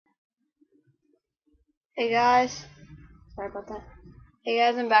Hey guys, sorry about that. Hey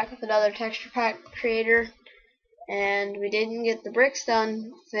guys, I'm back with another texture pack creator, and we didn't get the bricks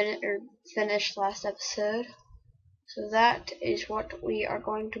done finished last episode, so that is what we are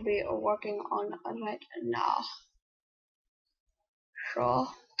going to be working on right now. So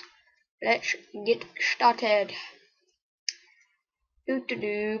let's get started. Do do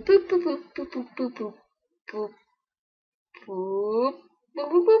do boop boop boop boop boop boop boop boop boop boop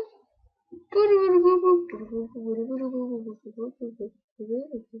boop boop.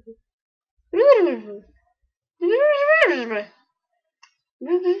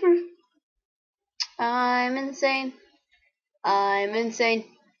 I'm insane. I'm insane.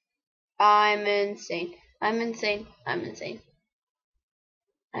 I'm insane. I'm insane. I'm insane.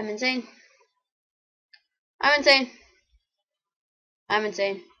 I'm insane. I'm insane. I'm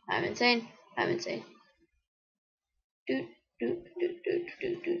insane. I'm insane. I'm insane. Do do do do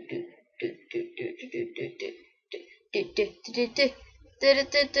do do do do do do do do do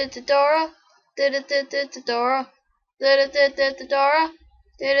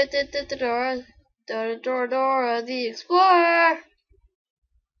Dora, Dora, Dora, the explorer.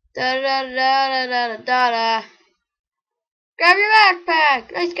 Da da da da da da da. Grab your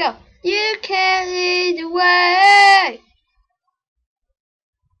backpack. Let's go. You can't lead the way.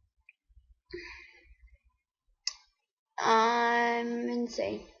 I'm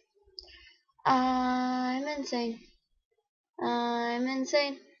insane. I'm insane. I'm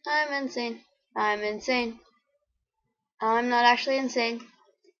insane. I'm insane. I'm insane. I'm not actually insane.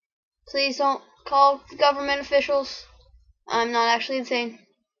 Please don't call government officials. I'm not actually insane.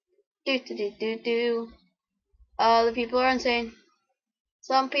 Do do do do do. Other people are insane.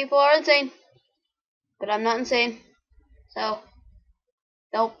 Some people are insane, but I'm not insane. So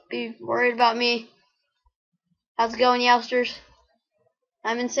don't be worried about me. How's it going, Yowsters?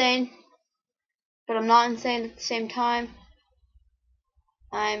 I'm insane, but I'm not insane at the same time.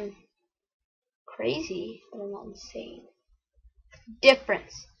 I'm crazy, but I'm not insane.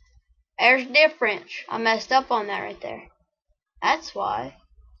 Difference. There's difference. I messed up on that right there. That's why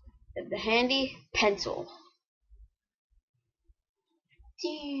I have the handy pencil.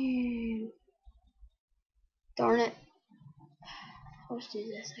 Darn it. Let's do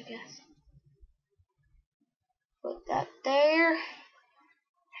this, I guess. Put that there.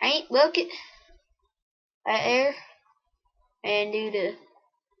 Paint bucket. Right there. And do the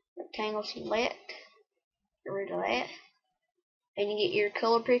rectangle select. Get rid of that. And you get your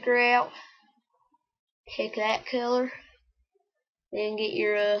color picker out. Pick that color. Then get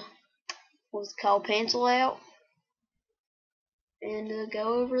your what's it called, pencil out. And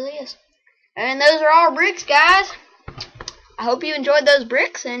go over this. And those are our bricks, guys. I hope you enjoyed those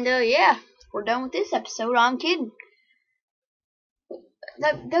bricks. And yeah, we're done with this episode. I'm kidding.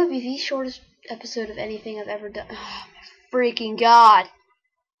 That would be the shortest episode of anything I've ever done. Oh my freaking god!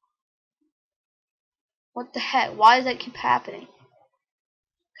 What the heck? Why does that keep happening?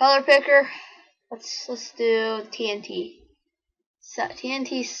 Color picker. Let's do TNT.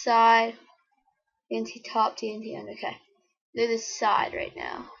 TNT side. TNT top. TNT end. Okay. Do this side right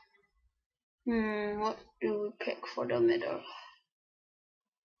now. What do we pick for the middle?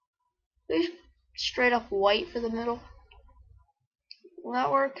 Do straight up white for the middle. Will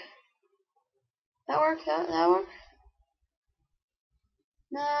that work? That work? That work?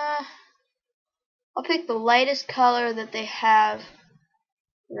 Nah. I'll pick the lightest color that they have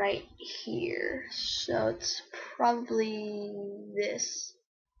right here. So it's probably this.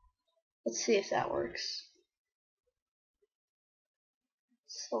 Let's see if that works.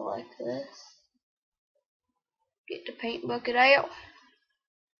 Select this. Get the paint bucket out.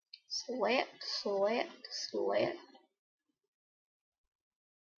 Select.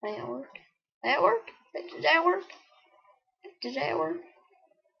 That work? That work? Did that work? Did that work?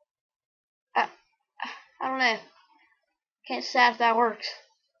 I don't know. Can't decide if that works.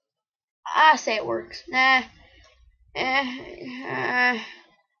 I say it works. Nah.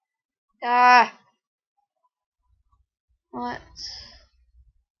 What?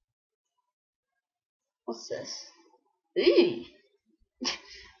 What's this? Eee.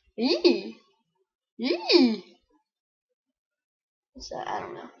 Eee. Eee. What's that? I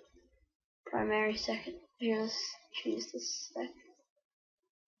don't know. Primary, second. Here, let's choose this second.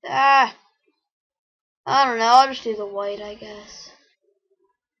 I don't know. I'll just do the white, I guess.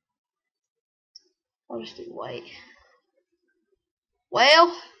 I'll just do white.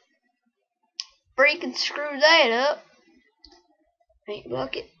 Well, freaking screw that up. Paint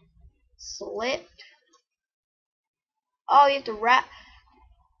bucket. Select. Oh, you have to wrap.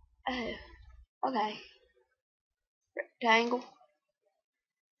 Oh, okay. Rectangle.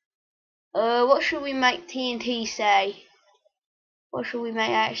 What should we make TNT say? What should we make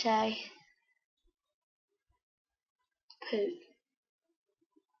that say? Poop.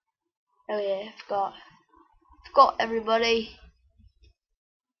 Oh yeah, I forgot. Forgot, everybody.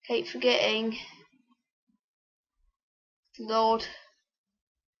 Keep forgetting. Lord,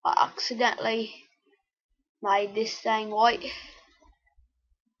 I accidentally made this thing white.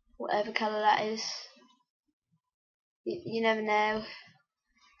 Whatever colour that is. You never know.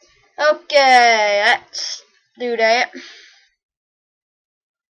 Okay, let's do that.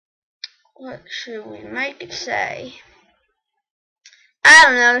 What should we make it say? I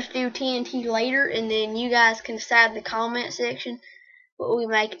don't know, let's do TNT later, and then you guys can decide in the comment section what we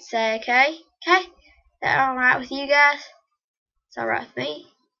make it say, okay? Okay? That alright with you guys? It's alright with me?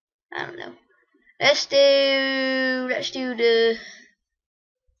 I don't know. Let's do what should we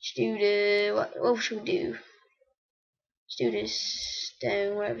do? Let's do this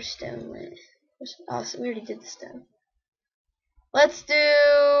stone, whatever stone went. Oh, so we already did the stone. Let's do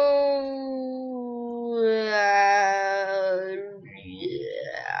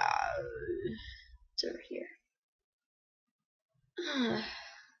it's over here.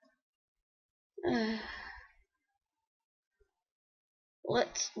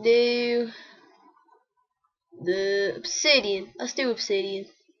 Let's do the obsidian. Let's do obsidian.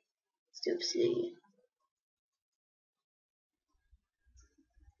 Let's do obsidian.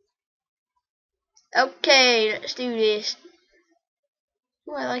 Okay, let's do this.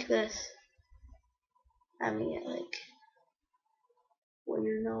 Oh, I like this. I mean, like when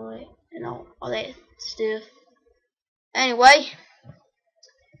you're not and all that stuff. Anyway,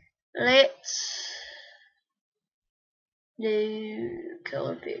 let's do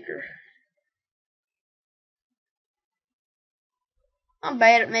color picker. I'm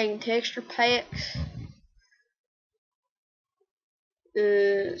bad at making texture packs.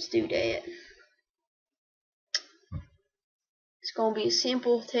 Let's do that. It's gonna be a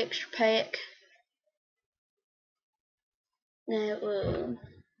simple texture pack. Now,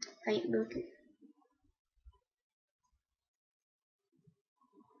 paint bucket.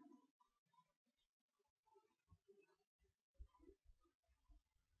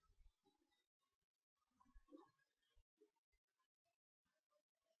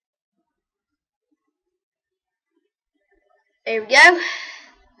 There we go.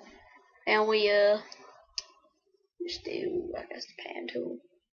 And we just do, I guess, the pan tool.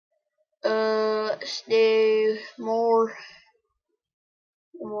 Let's do more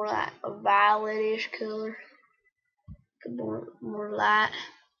like a violetish color. More light.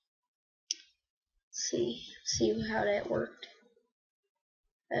 See how that worked.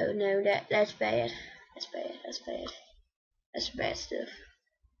 Oh no, that's bad. That's bad. That's bad stuff.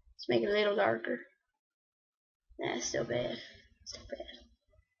 Let's make it a little darker. Nah, it's still bad. Still bad.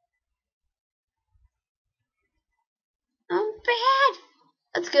 Oh, bad.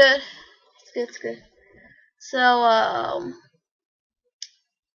 That's good. It's good. So,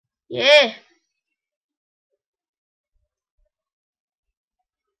 yeah.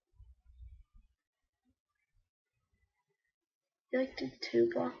 I like to do 2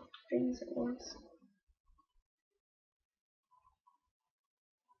 block things at once.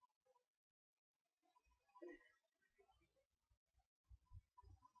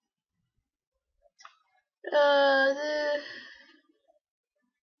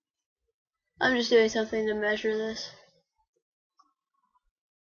 I'm just doing something to measure this.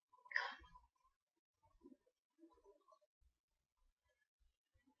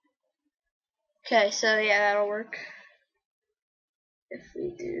 Okay, so yeah, that'll work. If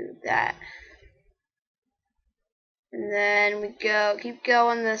we do that. And then we keep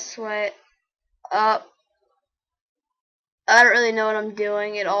going this way up. I don't really know what I'm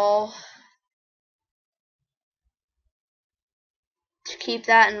doing at all. Just keep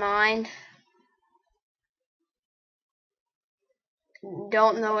that in mind.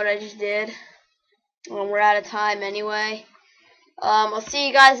 Don't know what I just did. We're out of time anyway. I'll see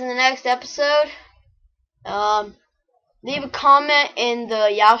you guys in the next episode. Leave a comment in the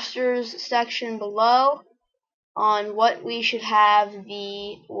Yowsters section below on what we should have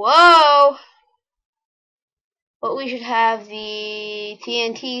the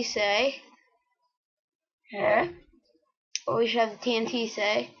TNT say. What we should have the TNT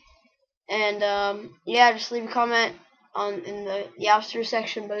say. And yeah, just leave a comment in the Yowster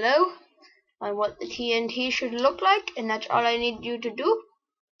section below on what the TNT should look like, and that's all I need you to do.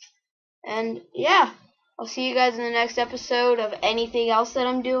 And yeah, I'll see you guys in the next episode of anything else that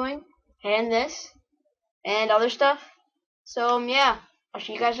I'm doing, and this, and other stuff. So yeah, I'll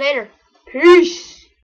see you guys later. Peace!